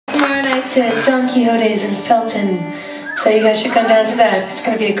tonight to Don Quixote's in Felton, so you guys should come down to that. It's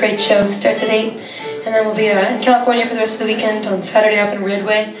going to be a great show. It starts at 8, and then we'll be in California for the rest of the weekend, on Saturday up in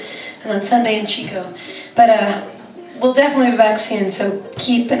Redway, and on Sunday in Chico. But we'll definitely be back soon, so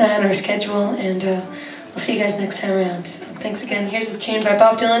keep an eye on our schedule, and we'll see you guys next time around. So thanks again. Here's a tune by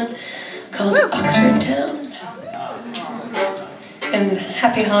Bob Dylan called Oxford Town. And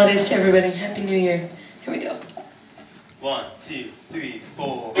happy holidays to everybody. Happy New Year. Here we go. 1, 2, 3,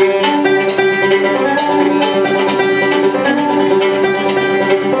 4.